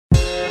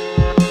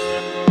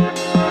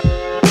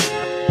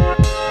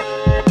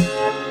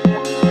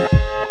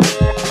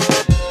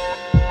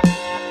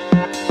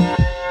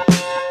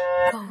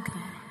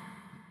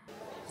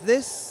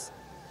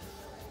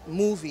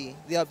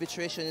the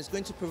arbitration is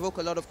going to provoke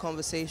a lot of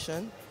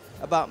conversation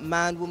about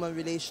man-woman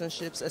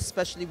relationships,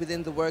 especially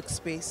within the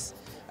workspace,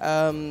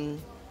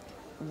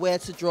 where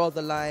to draw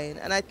the line.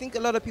 And I think a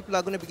lot of people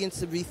are going to begin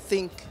to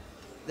rethink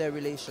their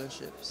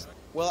relationships.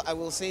 Well, I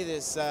will say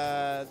this,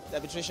 the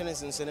arbitration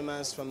is in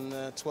cinemas from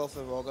the 12th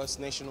of August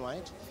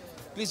nationwide.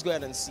 Please go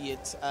ahead and see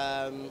it.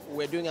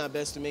 We're doing our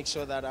best to make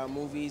sure that our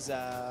movies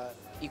are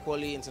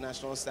equally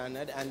international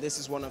standard, and this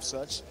is one of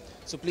such.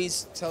 So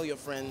please tell your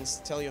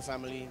friends, tell your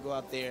family, go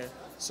out there,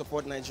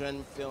 support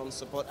Nigerian films,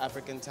 support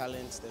African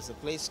talents. There's a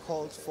place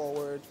called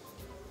Forward.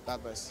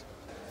 God bless.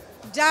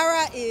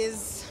 Dara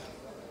is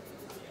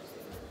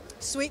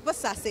sweet but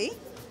sassy.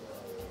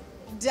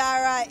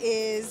 Dara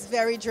is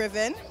very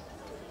driven.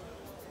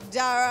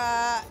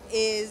 Dara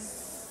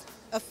is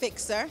a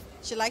fixer.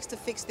 She likes to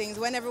fix things.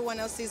 When everyone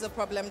else sees a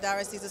problem,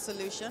 Dara sees a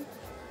solution.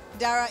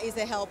 Dara is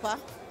a helper,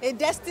 a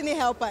destiny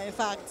helper, in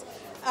fact.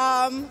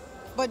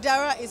 But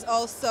Dara is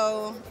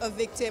also a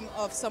victim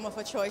of some of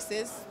her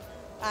choices,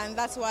 and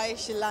that's why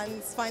she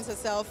finds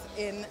herself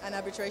in an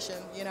arbitration,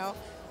 you know.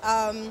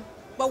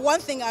 But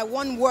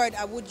one word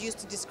I would use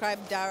to describe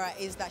Dara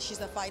is that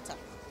she's a fighter.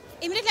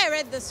 Immediately I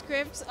read the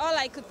script, all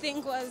I could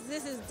think was,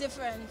 this is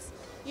different.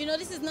 You know,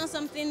 this is not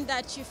something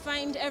that you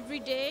find every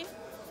day.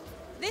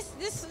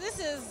 This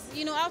is,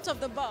 you know, out of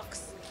the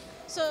box.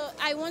 So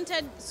I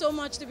wanted so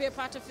much to be a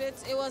part of it.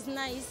 It was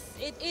nice.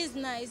 It is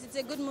nice. It's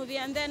a good movie.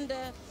 And then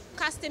the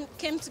casting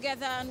came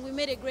together and we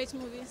made a great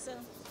movie. So.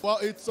 Well,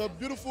 it's a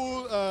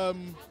beautiful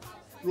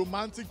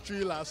romantic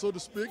thriller, so to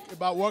speak,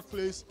 about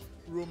workplace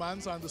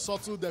romance and the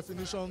subtle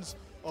definitions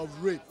of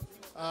rape.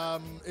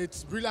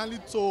 It's brilliantly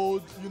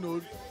told, you know,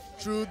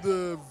 through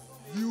the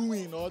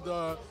viewing or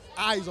the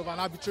eyes of an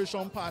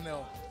arbitration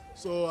panel.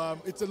 So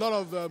it's a lot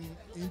of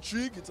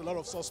intrigue, it's a lot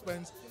of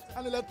suspense,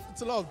 and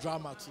it's a lot of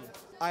drama too.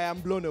 I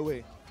am blown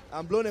away.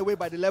 I'm blown away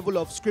by the level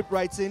of script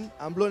writing.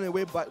 I'm blown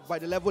away by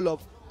the level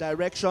of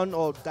direction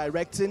or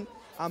directing.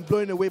 I'm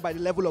blown away by the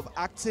level of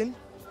acting.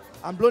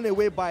 I'm blown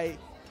away by,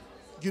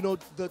 you know,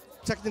 the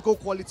technical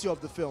quality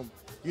of the film.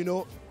 You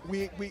know,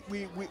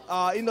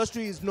 our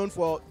industry is known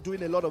for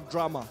doing a lot of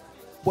drama,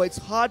 but it's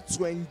hard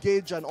to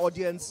engage an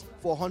audience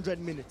for 100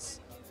 minutes.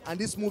 And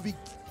this movie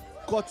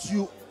got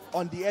you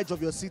on the edge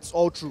of your seats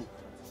all through.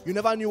 You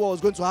never knew what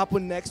was going to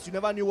happen next. You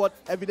never knew what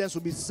evidence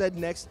would be said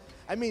next.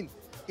 I mean,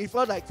 it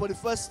felt like for the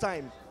first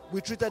time, we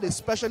treated a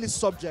specialist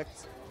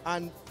subject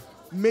and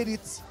made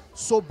it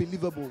so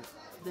believable.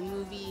 The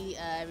movie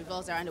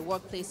revolves around a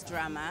workplace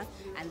drama,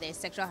 and there's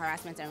sexual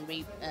harassment and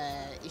rape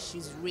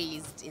issues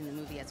raised in the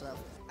movie as well.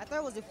 I thought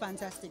it was a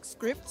fantastic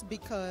script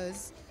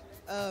because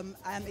I'm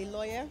a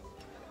lawyer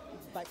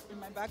in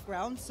my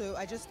background, so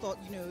I just thought,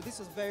 you know, this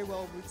was very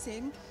well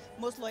written.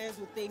 Most lawyers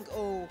would think,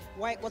 oh,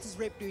 what is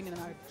rape doing in an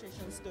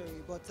arbitration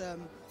story? But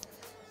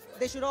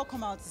they should all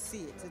come out to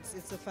see it.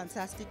 It's a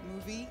fantastic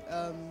movie.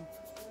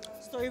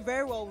 Story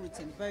very well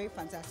written, very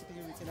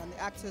fantastically written, and the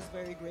actors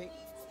very great.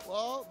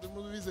 Well, the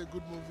movie is a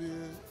good movie.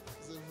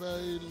 It's a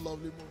very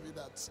lovely movie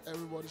that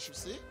everybody should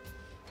see.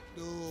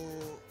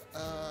 Though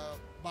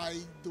by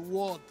the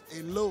word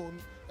alone,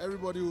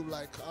 everybody will be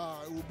like,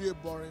 it will be a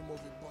boring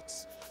movie. But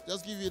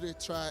just give it a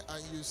try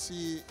and you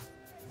see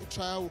the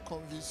trial will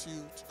convince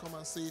you to come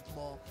and see it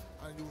more,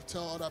 and you will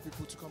tell other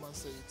people to come and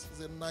see it. It's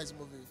a nice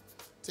movie.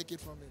 Take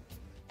it from him.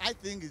 I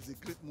think it's a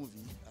great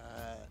movie.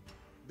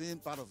 Being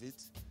part of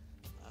it,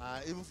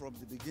 even from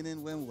the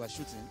beginning when we were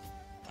shooting,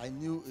 I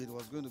knew it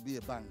was going to be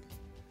a bang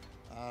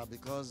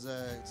because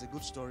it's a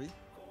good story.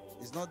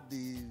 It's not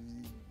the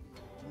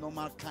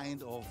normal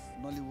kind of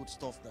Nollywood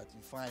stuff that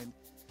you find,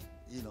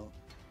 you know.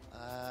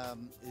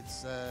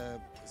 It's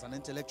an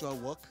intellectual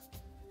work,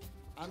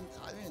 and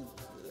I mean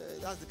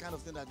that's the kind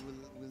of thing that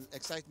will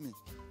excite me.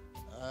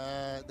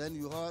 Then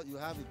you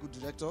have a good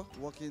director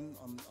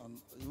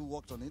who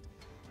worked on it,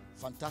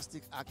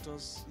 fantastic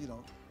actors, you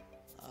know.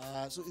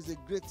 So it's a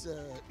great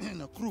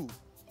crew,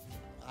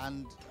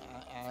 and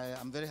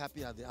I'm very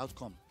happy at the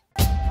outcome.